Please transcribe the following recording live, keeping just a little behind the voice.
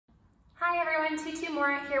Hi everyone, Tutu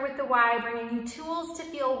Mora here with the Y, bringing you tools to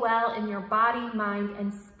feel well in your body, mind,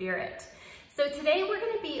 and spirit. So today we're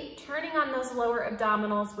going to be turning on those lower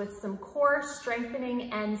abdominals with some core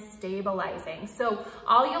strengthening and stabilizing. So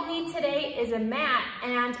all you'll need today is a mat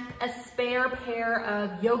and a spare pair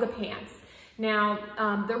of yoga pants.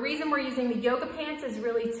 Now, the reason we're using the yoga pants is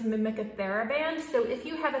really to mimic a TheraBand. So if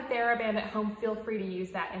you have a TheraBand at home, feel free to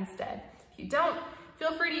use that instead. If you don't,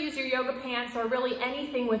 feel free to use your yoga pants or really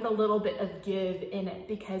anything with a little bit of give in it,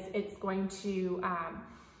 because it's going to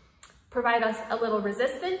provide us a little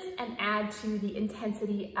resistance and add to the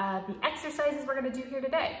intensity of the exercises we're going to do here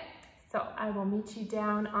today. So I will meet you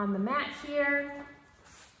down on the mat here.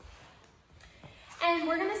 And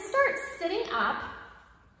we're going to start sitting up.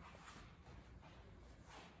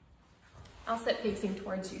 I'll sit facing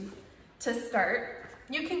towards you to start.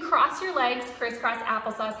 You can cross your legs, crisscross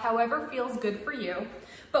applesauce, however feels good for you.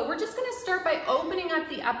 But we're just gonna start by opening up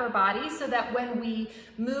the upper body so that when we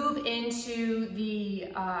move into the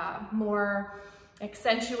more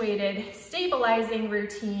accentuated stabilizing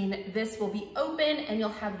routine, this will be open and you'll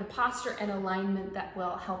have the posture and alignment that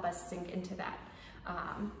will help us sink into that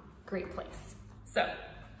great place. So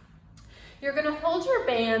you're gonna hold your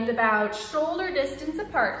band about shoulder distance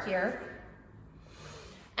apart here.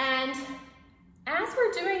 And as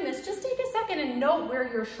we're doing this, just take a second and note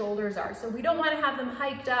where your shoulders are. So we don't want to have them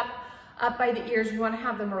hiked up by the ears. We want to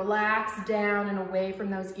have them relaxed down and away from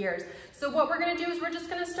those ears. So what we're going to do is we're just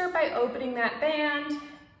going to start by opening that band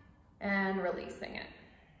and releasing it.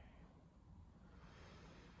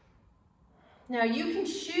 Now you can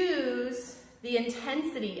choose the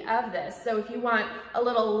intensity of this. So if you want a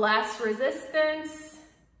little less resistance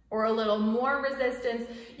or a little more resistance,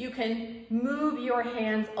 you can move your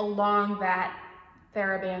hands along that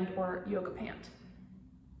TheraBand or yoga pant.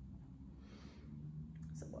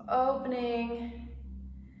 So opening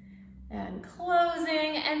and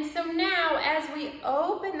closing. And so now as we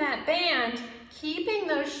open that band, keeping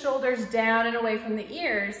those shoulders down and away from the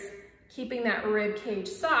ears, keeping that rib cage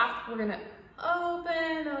soft, we're gonna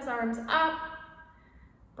open those arms up,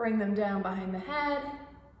 bring them down behind the head,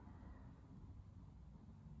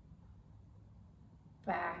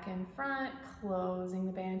 back and front, closing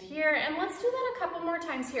the band here. And let's do that a couple more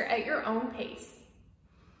times here at your own pace.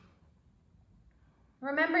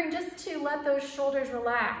 Remembering just to let those shoulders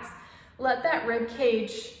relax. Let that rib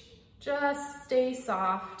cage just stay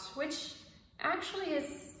soft, which actually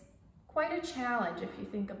is quite a challenge if you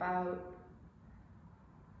think about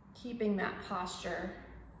keeping that posture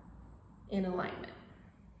in alignment.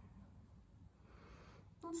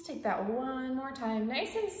 Let's take that one more time,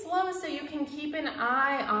 nice and slow, so you can keep an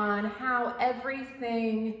eye on how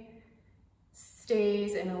everything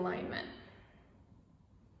stays in alignment.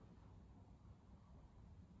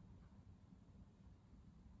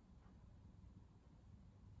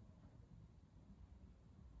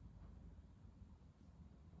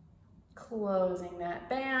 Closing that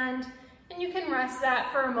band, and you can rest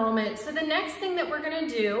that for a moment. So the next thing that we're gonna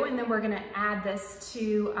do, and then we're gonna add this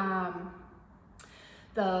to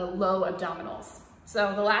the low abdominals.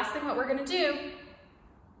 So the last thing that we're gonna do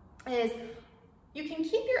is you can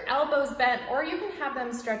keep your elbows bent or you can have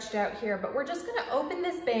them stretched out here, but we're just gonna open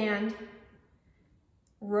this band,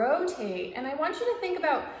 rotate, and I want you to think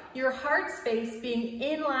about your heart space being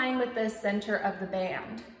in line with the center of the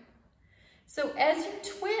band. So as you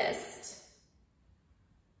twist,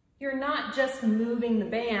 you're not just moving the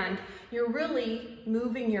band, you're really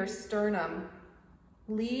moving your sternum,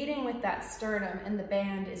 leading with that sternum, and the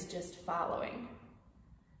band is just following.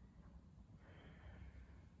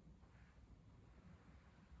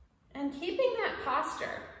 And keeping that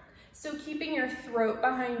posture. So keeping your throat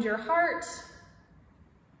behind your heart,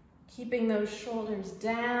 keeping those shoulders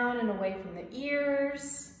down and away from the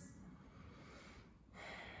ears.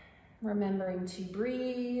 Remembering to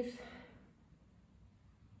breathe.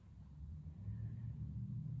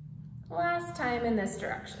 Last time in this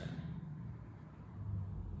direction.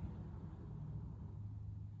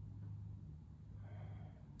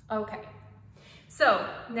 Okay, so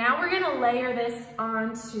now we're gonna layer this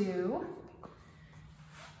onto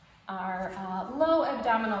our low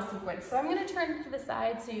abdominal sequence. So I'm gonna turn to the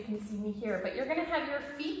side so you can see me here, but you're gonna have your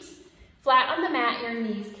feet flat on the mat, your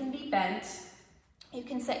knees can be bent. You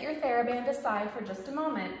can set your TheraBand aside for just a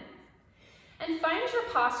moment and find your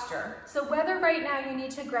posture. So whether right now you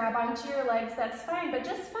need to grab onto your legs, that's fine, but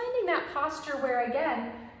just finding that posture where,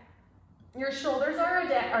 again, your shoulders are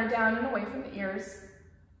down and away from the ears.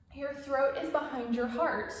 Your throat is behind your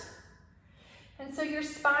heart. And so your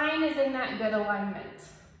spine is in that good alignment.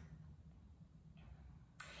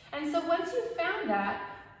 And so once you've found that,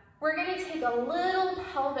 we're gonna take a little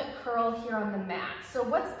pelvic curl curl here on the mat. So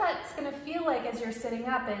what's that's gonna feel like as you're sitting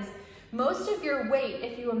up is most of your weight,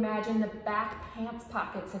 if you imagine the back pants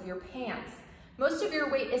pockets of your pants, most of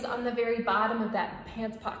your weight is on the very bottom of that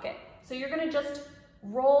pants pocket. So you're gonna just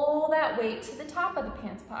roll that weight to the top of the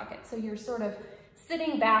pants pocket. So you're sort of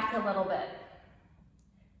sitting back a little bit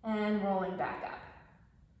and rolling back up.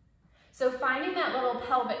 So finding that little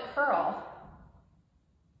pelvic curl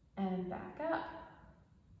and back up.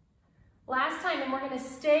 Last time, and we're gonna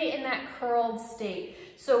stay in that curled state.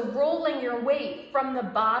 So rolling your weight from the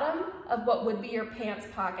bottom of what would be your pants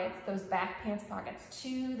pockets, those back pants pockets,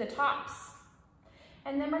 to the tops.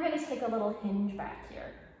 And then we're gonna take a little hinge back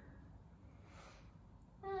here.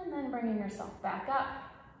 And then bringing yourself back up,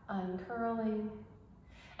 uncurling.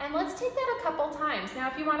 And let's take that a couple times. Now,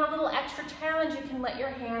 if you want a little extra challenge, you can let your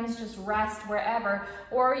hands just rest wherever,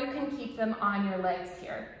 or you can keep them on your legs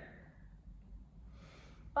here.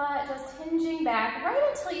 But just hinging back right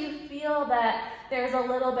until you feel that there's a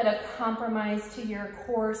little bit of compromise to your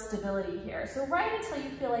core stability here. So right until you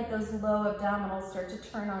feel like those low abdominals start to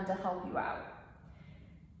turn on to help you out.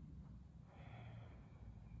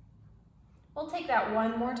 We'll take that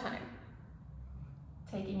one more time.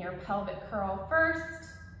 Taking your pelvic curl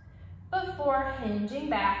first before hinging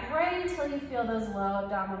back right until you feel those low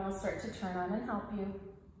abdominals start to turn on and help you.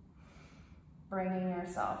 Bringing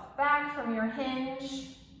yourself back from your hinge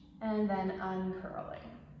and then uncurling.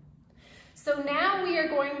 So now we are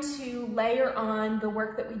going to layer on the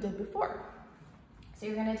work that we did before. So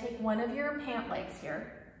you're gonna take one of your pant legs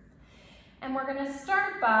here, and we're gonna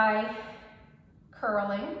start by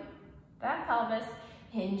curling that pelvis,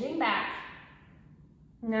 hinging back.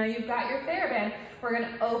 Now you've got your TheraBand. We're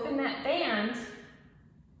gonna open that band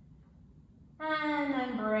and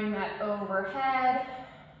then bring that overhead.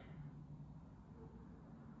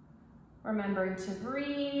 Remembering to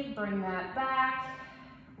breathe, bring that back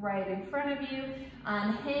right in front of you,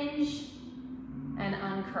 unhinge and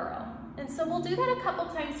uncurl. And so we'll do that a couple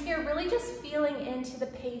times here, really just feeling into the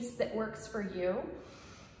pace that works for you.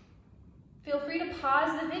 Feel free to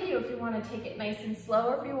pause the video if you want to take it nice and slow,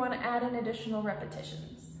 or if you want to add in additional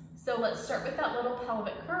repetitions. So let's start with that little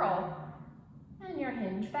pelvic curl and your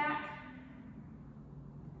hinge back.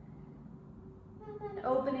 And then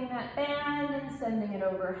opening that band and sending it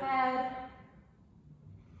overhead.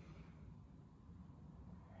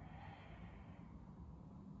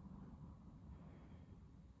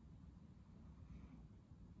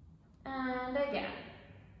 And again,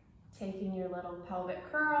 taking your little pelvic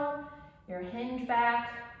curl, your hinge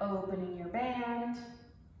back, opening your band.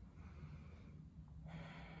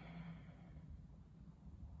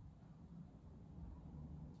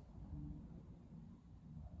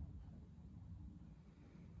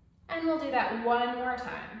 And we'll do that one more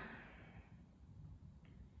time.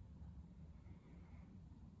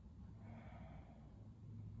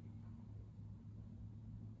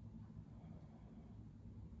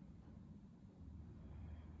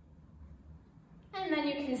 And then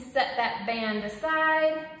you can set that band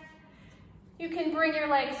aside. You can bring your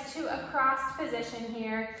legs to a crossed position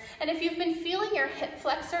here. And if you've been feeling your hip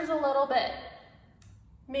flexors a little bit,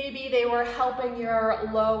 maybe they were helping your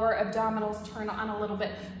lower abdominals turn on a little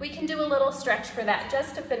bit, we can do a little stretch for that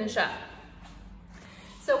just to finish up.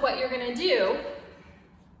 So what you're gonna do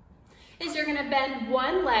is you're gonna bend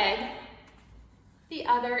one leg, the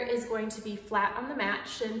other is going to be flat on the mat,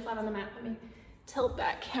 shin flat on the mat. Let me tilt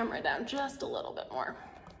that camera down just a little bit more.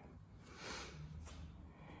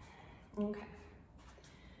 Okay.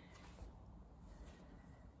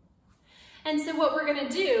 And so what we're gonna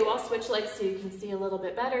do, I'll switch legs so you can see a little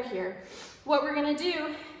bit better here. What we're gonna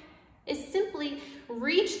do is simply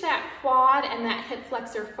reach that quad and that hip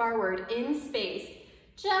flexor forward in space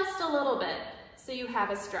just a little bit so you have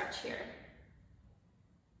a stretch here.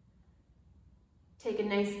 Take a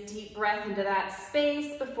nice deep breath into that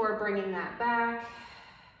space before bringing that back.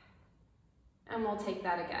 And we'll take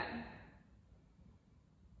that again.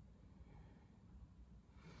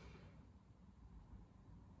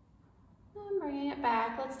 And bringing it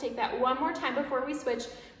back. Let's take that one more time before we switch.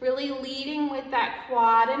 Really leading with that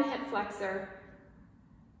quad and hip flexor.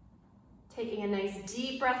 Taking a nice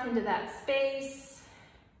deep breath into that space.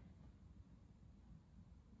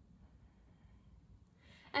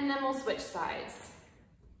 And then we'll switch sides.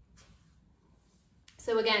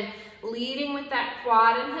 So again, leading with that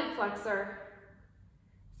quad and hip flexor,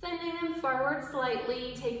 sending them forward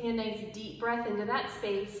slightly, taking a nice deep breath into that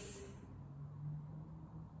space.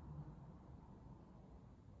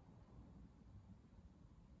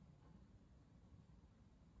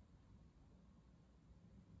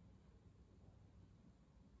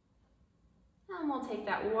 And we'll take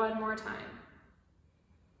that one more time.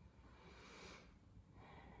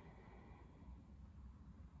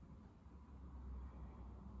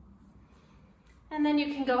 And then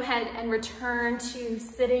you can go ahead and return to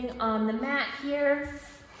sitting on the mat here.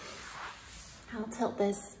 I'll tilt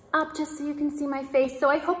this up just so you can see my face. So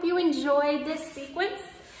I hope you enjoyed this sequence,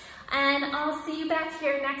 and I'll see you back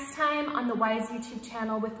here next time on the Wise YouTube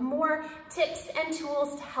channel with more tips and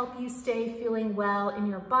tools to help you stay feeling well in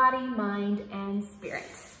your body, mind, and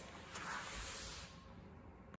spirit.